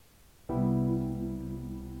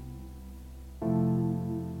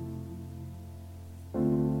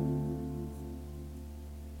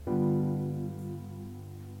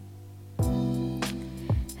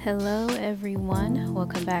Hello, everyone.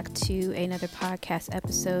 Welcome back to another podcast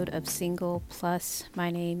episode of Single Plus. My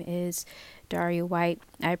name is Daria White.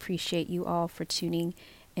 I appreciate you all for tuning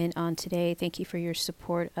in on today. Thank you for your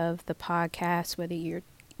support of the podcast, whether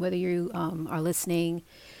you are listening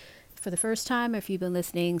for the first time or if you've been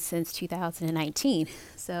listening since 2019.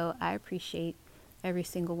 So I appreciate every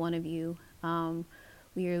single one of you.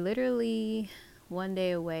 We are literally one day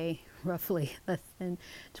away, roughly less than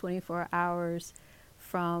 24 hours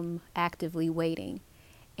from actively waiting.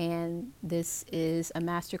 And this is a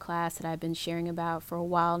masterclass that I've been sharing about for a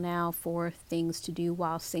while now, 4 things to do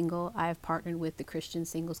while single. I've partnered with the Christian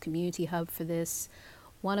Singles Community Hub for this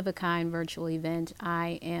one-of-a-kind virtual event.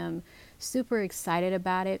 I am super excited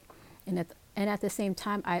about it. And at the same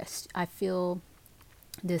time, I feel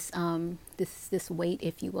this weight,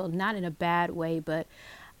 if you will, not in a bad way, but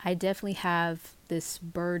I definitely have this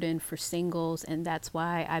burden for singles, and that's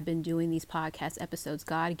why I've been doing these podcast episodes.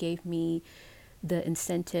 God gave me the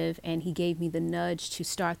incentive and he gave me the nudge to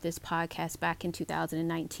start this podcast back in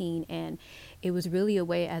 2019, and it was really a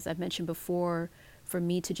way, as I've mentioned before, for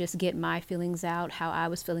me to just get my feelings out, how I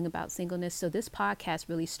was feeling about singleness. So this podcast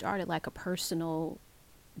really started like a personal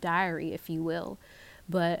diary, if you will.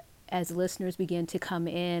 But as listeners began to come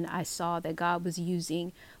in, I saw that God was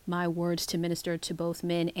using my words to minister to both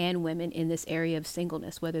men and women in this area of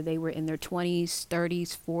singleness, whether they were in their 20s,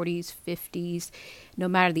 30s, 40s, 50s, no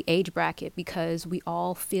matter the age bracket, because we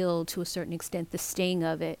all feel to a certain extent the sting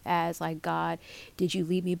of it as like, God, did you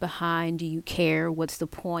leave me behind? Do you care? What's the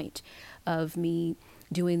point of me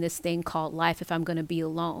doing this thing called life if I'm going to be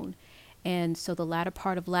alone? And so the latter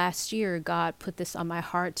part of last year, God put this on my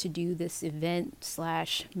heart to do this event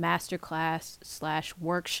slash masterclass slash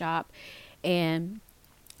workshop. And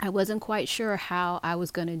I wasn't quite sure how I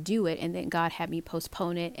was going to do it. And then God had me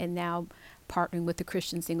postpone it. And now partnering with the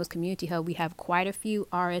Christian Singles Community Hub, we have quite a few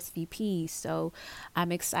RSVPs. So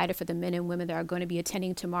I'm excited for the men and women that are going to be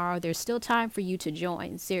attending tomorrow. There's still time for you to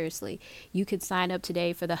join. Seriously, you can sign up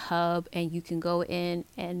today for the hub and you can go in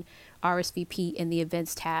and RSVP in the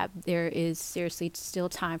events tab. There is seriously still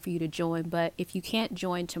time for you to join. But if you can't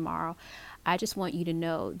join tomorrow, I just want you to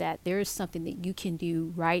know that there is something that you can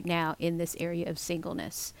do right now in this area of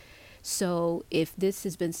singleness. So if this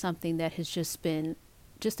has been something that has just been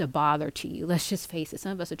just a bother to you, let's just face it,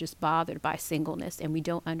 some of us are just bothered by singleness and we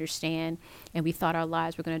don't understand and we thought our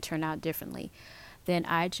lives were going to turn out differently, then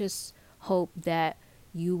I just hope that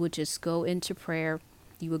you would just go into prayer.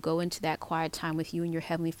 You would go into that quiet time with you and your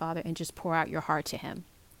Heavenly Father and just pour out your heart to Him.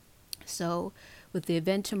 So with the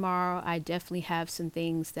event tomorrow, I definitely have some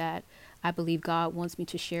things that I believe God wants me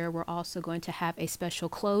to share. We're also going to have a special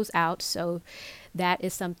closeout. So that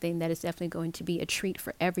is something that is definitely going to be a treat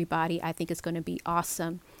for everybody. I think it's going to be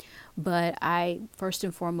awesome. But I first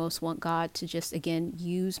and foremost want God to just, again,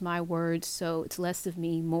 use my words. So it's less of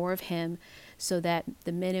me, more of Him, so that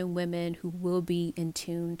the men and women who will be in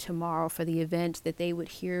tune tomorrow for the event, that they would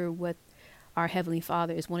hear what our Heavenly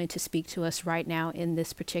Father is wanting to speak to us right now in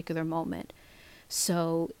this particular moment.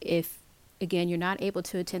 So if, again, you're not able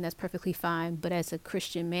to attend, that's perfectly fine. But as a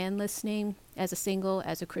Christian man listening, as a single,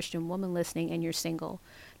 as a Christian woman listening, and you're single,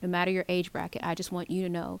 no matter your age bracket, I just want you to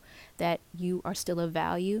know that you are still of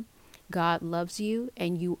value. God loves you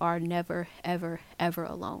and you are never, ever, ever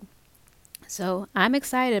alone. So I'm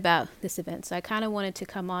excited about this event. So I kind of wanted to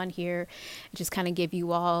come on here and just kind of give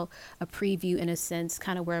you all a preview, in a sense,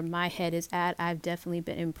 kind of where my head is at. I've definitely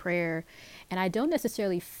been in prayer and I don't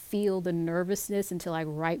necessarily feel the nervousness until like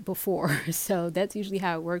right before. So that's usually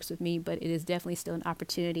how it works with me, but it is definitely still an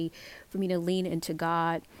opportunity for me to lean into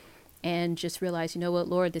God and just realize, you know what,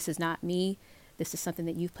 Lord, this is not me. This is something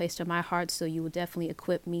that you've placed on my heart. So you will definitely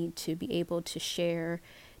equip me to be able to share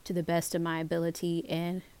to the best of my ability.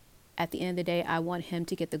 And at the end of the day, I want Him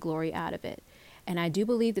to get the glory out of it. And I do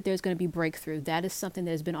believe that there's going to be breakthrough. That is something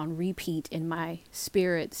that has been on repeat in my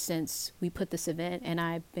spirit since we put this event and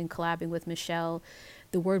I've been collabing with Michelle.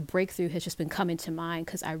 The word breakthrough has just been coming to mind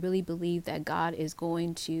because I really believe that God is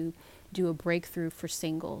going to do a breakthrough for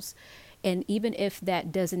singles. And even if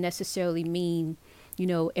that doesn't necessarily mean,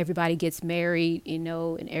 everybody gets married,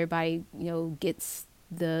 and everybody, gets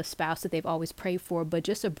the spouse that they've always prayed for, but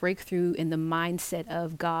just a breakthrough in the mindset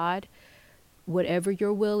of, God, whatever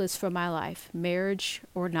your will is for my life, marriage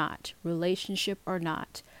or not, relationship or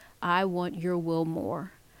not, I want your will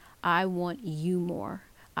more. I want you more.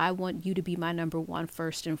 I want you to be my number one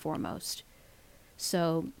first and foremost.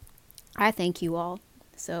 So I thank you all.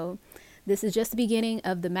 So This is just the beginning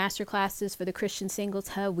of the masterclasses for the Christian Singles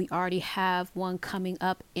Hub. We already have one coming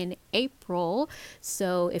up in April.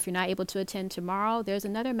 So if you're not able to attend tomorrow, there's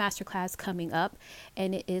another masterclass coming up,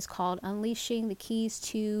 and it is called Unleashing the Keys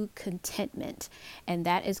to Contentment. And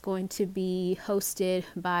that is going to be hosted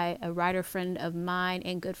by a writer friend of mine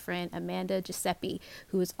and good friend, Amanda Giuseppe,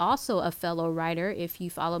 who is also a fellow writer. If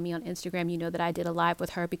you follow me on Instagram, you know that I did a live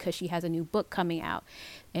with her because she has a new book coming out.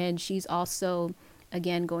 And she's also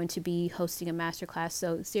again going to be hosting a masterclass.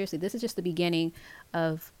 So seriously, this is just the beginning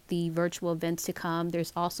of the virtual events to come.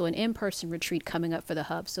 There's also an in-person retreat coming up for the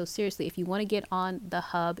hub. So seriously, if you want to get on the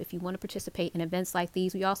hub, if you want to participate in events like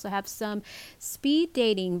these, we also have some speed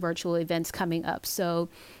dating virtual events coming up. So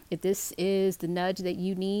if this is the nudge that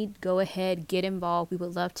you need, go ahead, get involved. We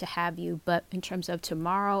would love to have you. But in terms of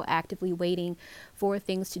tomorrow, actively waiting for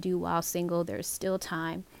things to do while single, there's still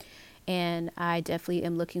time. And I definitely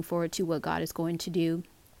am looking forward to what God is going to do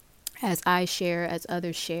as I share, as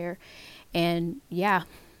others share. And yeah,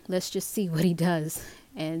 let's just see what he does.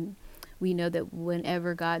 And we know that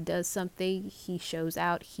whenever God does something, he shows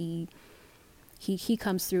out. He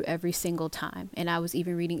comes through every single time. And I was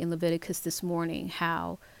even reading in Leviticus this morning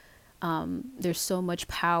how there's so much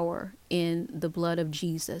power in the blood of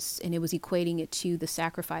Jesus, and it was equating it to the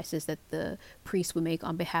sacrifices that the priest would make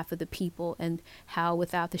on behalf of the people, and how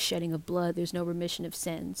without the shedding of blood, there's no remission of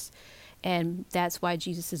sins. And that's why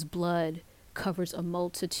Jesus's blood covers a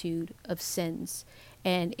multitude of sins,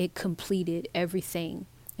 and it completed everything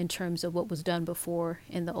in terms of what was done before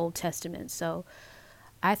in the Old Testament. So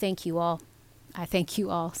I thank you all. I thank you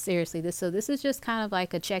all, seriously. This is just kind of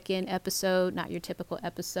like a check-in episode, not your typical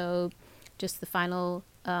episode, just the final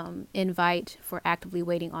invite for actively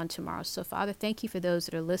waiting on tomorrow. So Father, thank you for those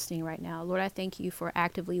that are listening right now. Lord, I thank you for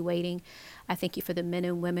actively waiting. I thank you for the men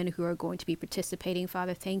and women who are going to be participating.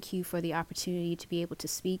 Father, thank you for the opportunity to be able to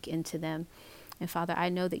speak into them. And Father, I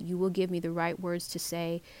know that you will give me the right words to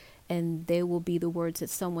say, and they will be the words that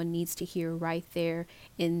someone needs to hear right there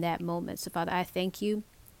in that moment. So Father, I thank you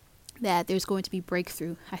that there's going to be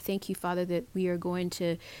breakthrough. I thank you, Father, that we are going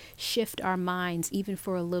to shift our minds even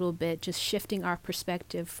for a little bit, just shifting our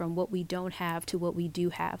perspective from what we don't have to what we do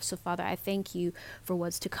have. So, Father, I thank you for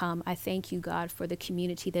what's to come. I thank you, God, for the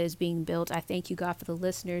community that is being built. I thank you, God, for the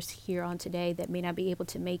listeners here on today that may not be able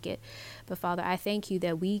to make it. But, Father, I thank you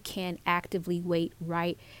that we can actively wait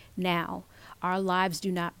right now. Our lives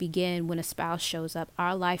do not begin when a spouse shows up.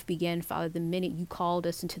 Our life began, Father, the minute you called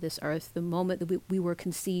us into this earth, the moment that we were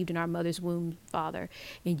conceived in our mother's womb, Father,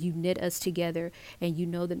 and you knit us together, and you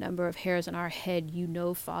know the number of hairs on our head. You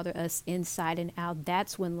know, Father, us inside and out.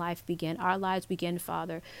 That's when life began. Our lives began,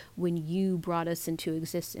 Father, when you brought us into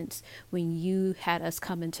existence, when you had us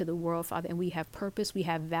come into the world, Father, and we have purpose, we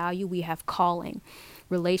have value, we have calling,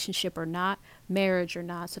 relationship or not, marriage or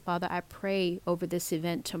not. So, Father, I pray over this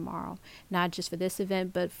event tomorrow, not just for this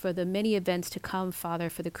event, but for the many events to come, Father,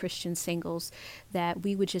 for the Christian singles, that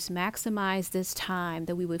we would just maximize this time,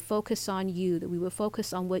 that we would focus on you, that we would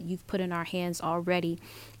focus on what you've put in our hands already,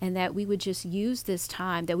 and that we would just use this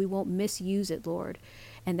time, that we won't misuse it, Lord,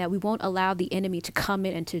 and that we won't allow the enemy to come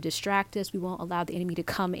in and to distract us. We won't allow the enemy to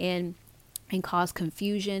come in and cause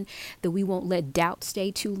confusion, that we won't let doubt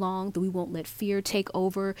stay too long, that we won't let fear take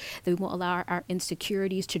over, that we won't allow our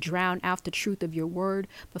insecurities to drown out the truth of your word.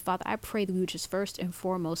 But Father, I pray that we would just first and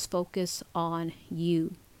foremost focus on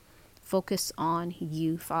you. Focus on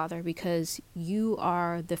you, Father, because you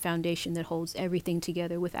are the foundation that holds everything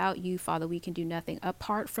together. Without you, Father, we can do nothing.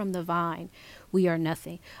 Apart from the vine, we are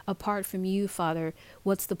nothing. Apart from you, Father,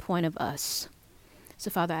 what's the point of us?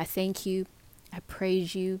 So, Father, I thank you. I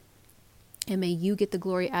praise you. And may you get the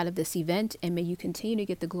glory out of this event, and may you continue to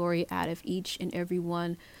get the glory out of each and every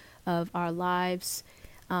one of our lives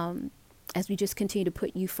as we just continue to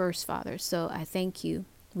put you first, Father. So I thank you.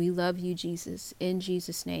 We love you, Jesus. In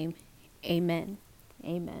Jesus' name, amen.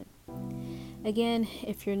 Amen. Again,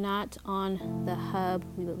 if you're not on the hub,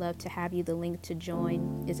 we would love to have you. The link to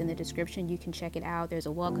join is in the description. You can check it out. There's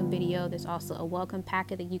a welcome video. There's also a welcome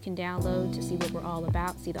packet that you can download to see what we're all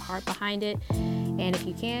about, see the heart behind it. And if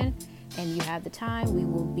you can, and you have the time, we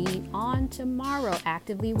will be on tomorrow,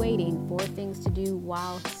 actively waiting for things to do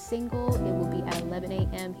while single. It will be at 11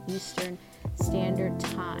 a.m. Eastern Standard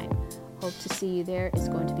Time. Hope to see you there. It's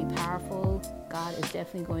going to be powerful. God is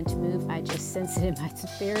definitely going to move. I just sense it in my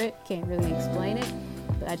spirit. Can't really explain it,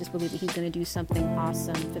 but I just believe that he's going to do something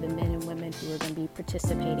awesome for the men and women who are going to be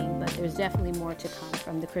participating. But there's definitely more to come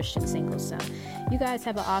from the Christian singles. So you guys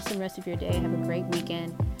have an awesome rest of your day. Have a great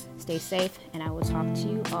weekend. Stay safe, and I will talk to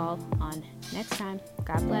you all on next time.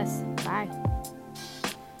 God bless. Bye.